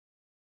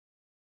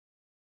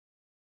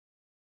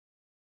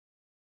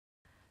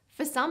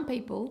For some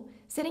people,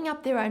 setting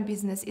up their own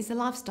business is a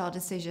lifestyle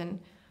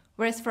decision,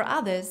 whereas for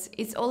others,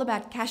 it's all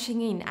about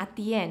cashing in at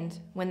the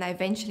end when they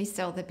eventually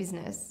sell their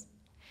business.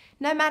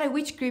 No matter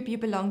which group you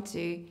belong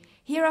to,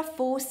 here are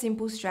 4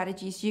 simple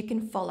strategies you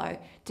can follow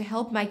to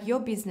help make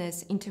your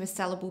business into a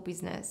sellable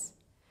business.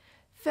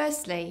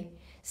 Firstly,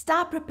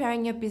 start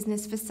preparing your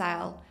business for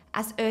sale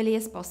as early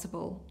as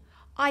possible,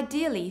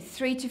 ideally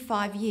 3 to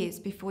 5 years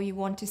before you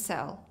want to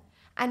sell,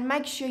 and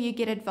make sure you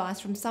get advice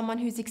from someone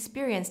who's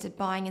experienced at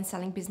buying and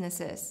selling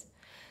businesses.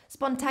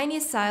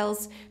 Spontaneous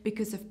sales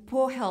because of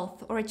poor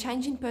health or a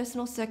change in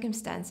personal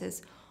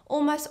circumstances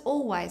almost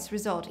always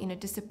result in a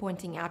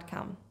disappointing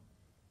outcome.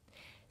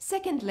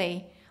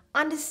 Secondly,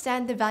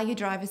 understand the value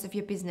drivers of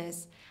your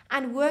business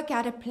and work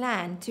out a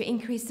plan to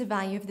increase the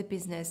value of the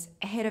business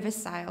ahead of a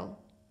sale.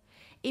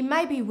 It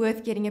may be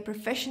worth getting a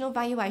professional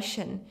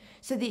valuation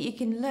so that you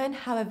can learn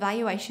how a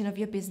valuation of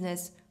your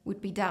business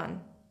would be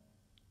done.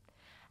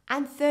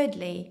 And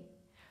thirdly,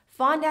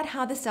 find out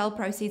how the sale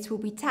proceeds will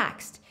be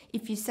taxed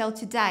if you sell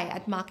today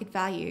at market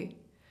value.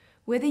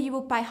 Whether you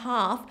will pay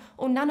half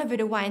or none of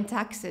it away in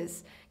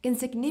taxes can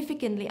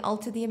significantly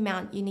alter the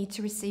amount you need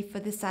to receive for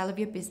the sale of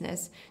your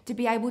business to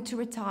be able to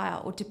retire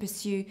or to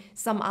pursue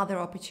some other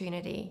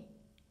opportunity.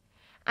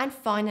 And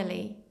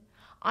finally,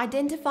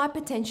 identify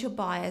potential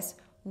buyers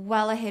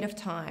well ahead of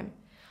time.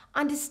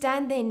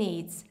 Understand their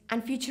needs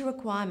and future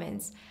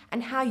requirements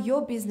and how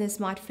your business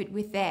might fit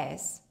with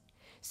theirs,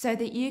 so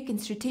that you can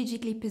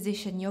strategically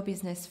position your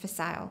business for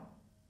sale.